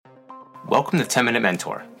Welcome to 10 Minute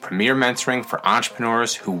Mentor, premier mentoring for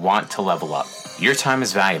entrepreneurs who want to level up. Your time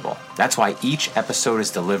is valuable. That's why each episode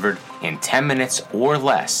is delivered in 10 minutes or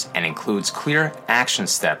less and includes clear action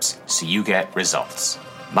steps so you get results.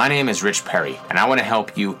 My name is Rich Perry, and I want to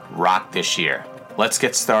help you rock this year. Let's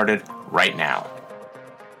get started right now.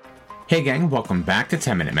 Hey gang, welcome back to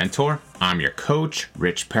 10 Minute Mentor. I'm your coach,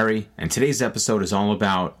 Rich Perry, and today's episode is all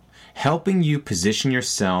about helping you position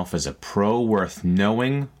yourself as a pro worth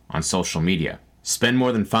knowing on social media. Spend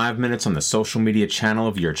more than 5 minutes on the social media channel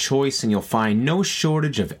of your choice and you'll find no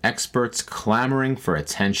shortage of experts clamoring for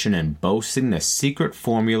attention and boasting the secret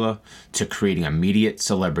formula to creating immediate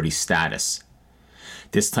celebrity status.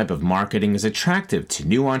 This type of marketing is attractive to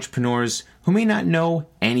new entrepreneurs who may not know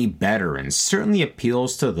any better and certainly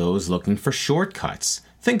appeals to those looking for shortcuts.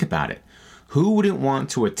 Think about it. Who wouldn't want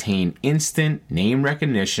to attain instant name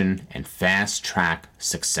recognition and fast-track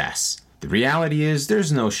success? The reality is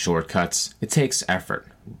there's no shortcuts. It takes effort.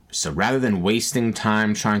 So rather than wasting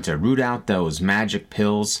time trying to root out those magic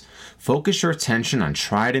pills, focus your attention on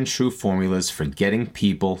tried and true formulas for getting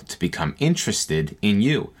people to become interested in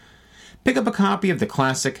you. Pick up a copy of the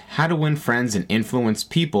classic How to Win Friends and Influence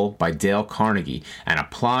People by Dale Carnegie and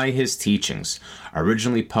apply his teachings.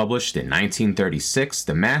 Originally published in 1936,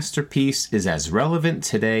 the masterpiece is as relevant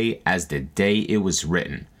today as the day it was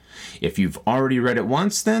written. If you've already read it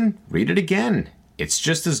once, then read it again. It's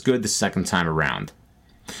just as good the second time around.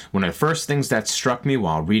 One of the first things that struck me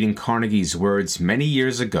while reading Carnegie's words many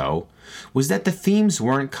years ago was that the themes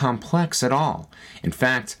weren't complex at all. In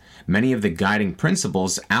fact, many of the guiding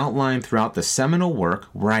principles outlined throughout the seminal work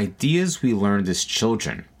were ideas we learned as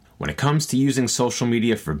children. When it comes to using social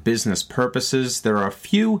media for business purposes, there are a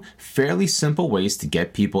few fairly simple ways to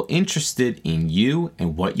get people interested in you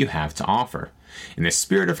and what you have to offer. In the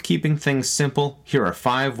spirit of keeping things simple, here are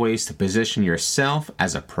 5 ways to position yourself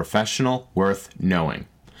as a professional worth knowing.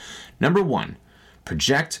 Number 1,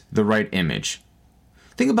 project the right image.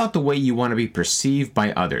 Think about the way you want to be perceived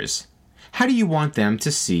by others. How do you want them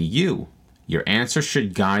to see you? Your answer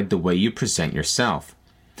should guide the way you present yourself.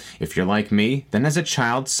 If you're like me, then as a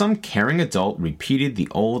child, some caring adult repeated the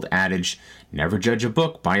old adage, never judge a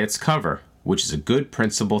book by its cover, which is a good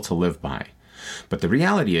principle to live by. But the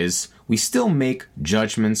reality is, we still make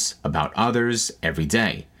judgments about others every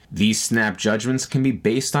day. These snap judgments can be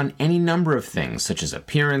based on any number of things, such as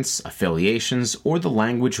appearance, affiliations, or the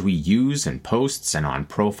language we use in posts and on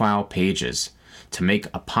profile pages. To make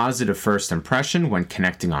a positive first impression when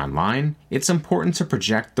connecting online, it's important to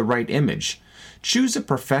project the right image. Choose a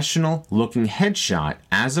professional-looking headshot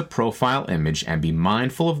as a profile image and be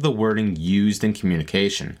mindful of the wording used in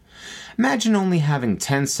communication. Imagine only having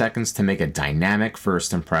 10 seconds to make a dynamic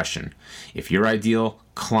first impression. If your ideal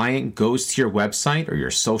client goes to your website or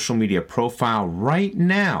your social media profile right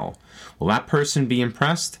now, will that person be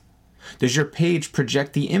impressed? Does your page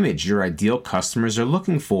project the image your ideal customers are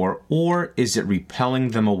looking for, or is it repelling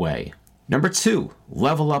them away? Number 2,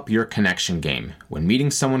 level up your connection game. When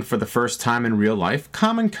meeting someone for the first time in real life,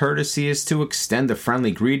 common courtesy is to extend a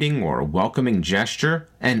friendly greeting or a welcoming gesture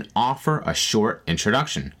and offer a short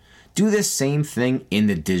introduction. Do this same thing in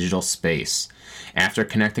the digital space. After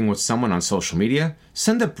connecting with someone on social media,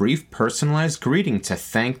 send a brief personalized greeting to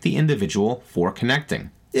thank the individual for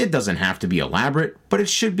connecting. It doesn't have to be elaborate, but it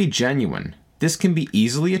should be genuine. This can be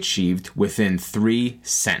easily achieved within 3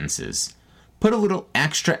 sentences. Put a little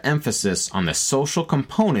extra emphasis on the social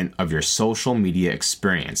component of your social media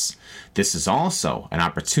experience. This is also an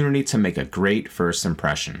opportunity to make a great first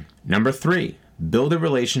impression. Number 3, build a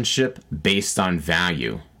relationship based on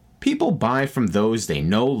value. People buy from those they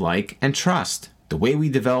know, like, and trust. The way we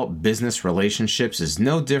develop business relationships is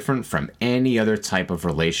no different from any other type of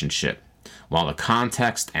relationship. While the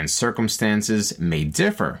context and circumstances may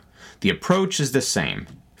differ, the approach is the same.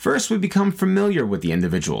 First, we become familiar with the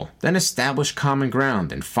individual, then establish common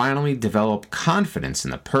ground, and finally develop confidence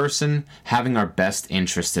in the person, having our best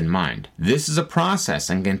interest in mind. This is a process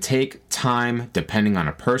and can take time depending on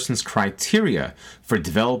a person's criteria for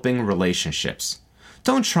developing relationships.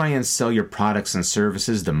 Don't try and sell your products and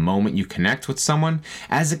services the moment you connect with someone,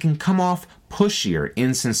 as it can come off pushy or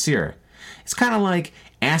insincere. It's kind of like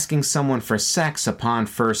asking someone for sex upon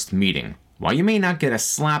first meeting. While you may not get a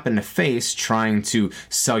slap in the face trying to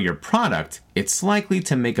sell your product, it's likely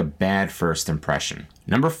to make a bad first impression.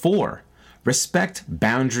 Number 4, respect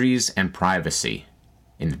boundaries and privacy.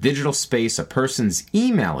 In the digital space, a person's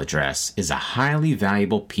email address is a highly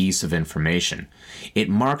valuable piece of information. It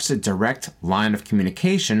marks a direct line of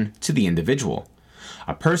communication to the individual.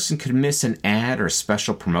 A person could miss an ad or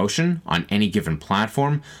special promotion on any given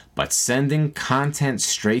platform, but sending content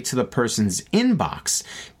straight to the person's inbox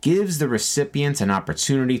gives the recipient an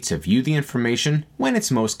opportunity to view the information when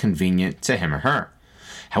it's most convenient to him or her.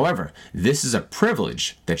 However, this is a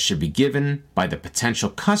privilege that should be given by the potential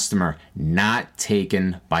customer, not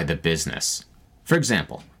taken by the business. For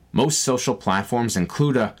example, most social platforms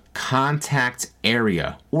include a contact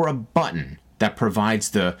area or a button that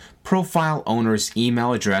provides the profile owner's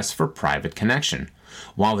email address for private connection.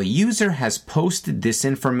 While the user has posted this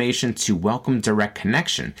information to welcome direct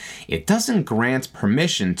connection, it doesn't grant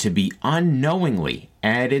permission to be unknowingly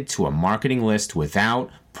added to a marketing list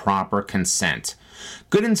without proper consent.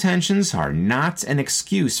 Good intentions are not an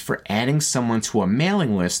excuse for adding someone to a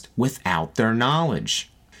mailing list without their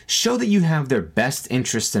knowledge. Show that you have their best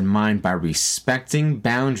interest in mind by respecting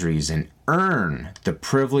boundaries and earn the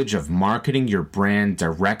privilege of marketing your brand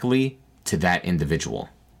directly to that individual.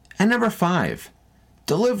 And number 5,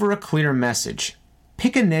 deliver a clear message.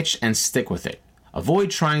 Pick a niche and stick with it.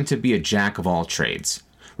 Avoid trying to be a jack of all trades.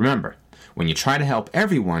 Remember, when you try to help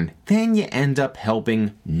everyone, then you end up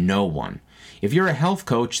helping no one. If you're a health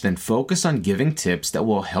coach, then focus on giving tips that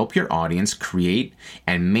will help your audience create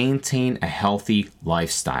and maintain a healthy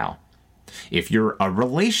lifestyle. If you're a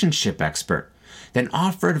relationship expert, then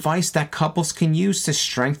offer advice that couples can use to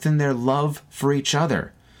strengthen their love for each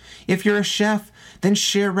other. If you're a chef, then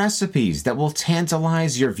share recipes that will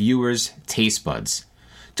tantalize your viewers' taste buds.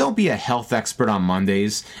 Don't be a health expert on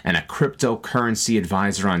Mondays and a cryptocurrency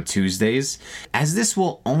advisor on Tuesdays, as this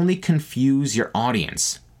will only confuse your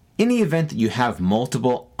audience. In the event that you have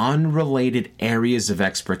multiple unrelated areas of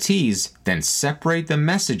expertise, then separate the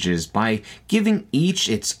messages by giving each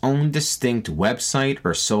its own distinct website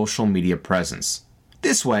or social media presence.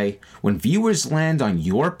 This way, when viewers land on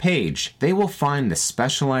your page, they will find the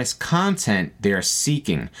specialized content they are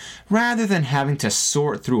seeking, rather than having to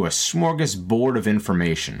sort through a smorgasbord of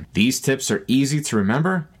information. These tips are easy to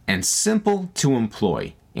remember and simple to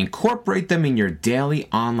employ. Incorporate them in your daily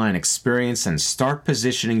online experience and start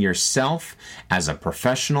positioning yourself as a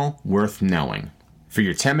professional worth knowing. For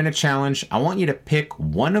your 10-minute challenge, I want you to pick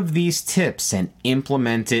one of these tips and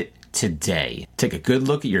implement it today. Take a good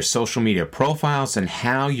look at your social media profiles and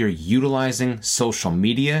how you're utilizing social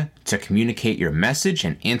media to communicate your message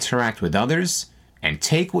and interact with others, and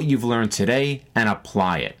take what you've learned today and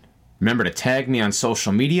apply it. Remember to tag me on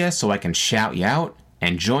social media so I can shout you out,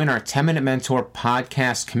 and join our 10-Minute Mentor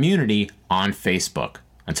podcast community on Facebook.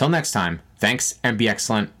 Until next time, thanks and be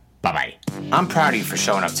excellent. Bye-bye. I'm proud of you for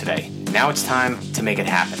showing up today. Now it's time to make it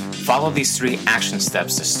happen. Follow these 3 action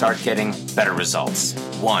steps to start getting better results.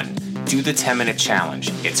 1, do the 10-minute challenge.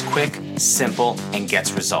 It's quick, simple, and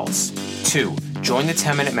gets results. 2, join the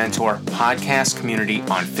 10-Minute Mentor podcast community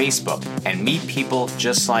on Facebook and meet people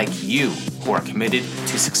just like you who are committed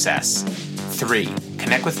to success. 3,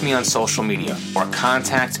 connect with me on social media or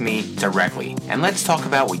contact me directly, and let's talk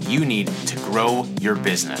about what you need to grow your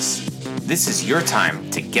business. This is your time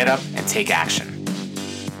to get up and take action.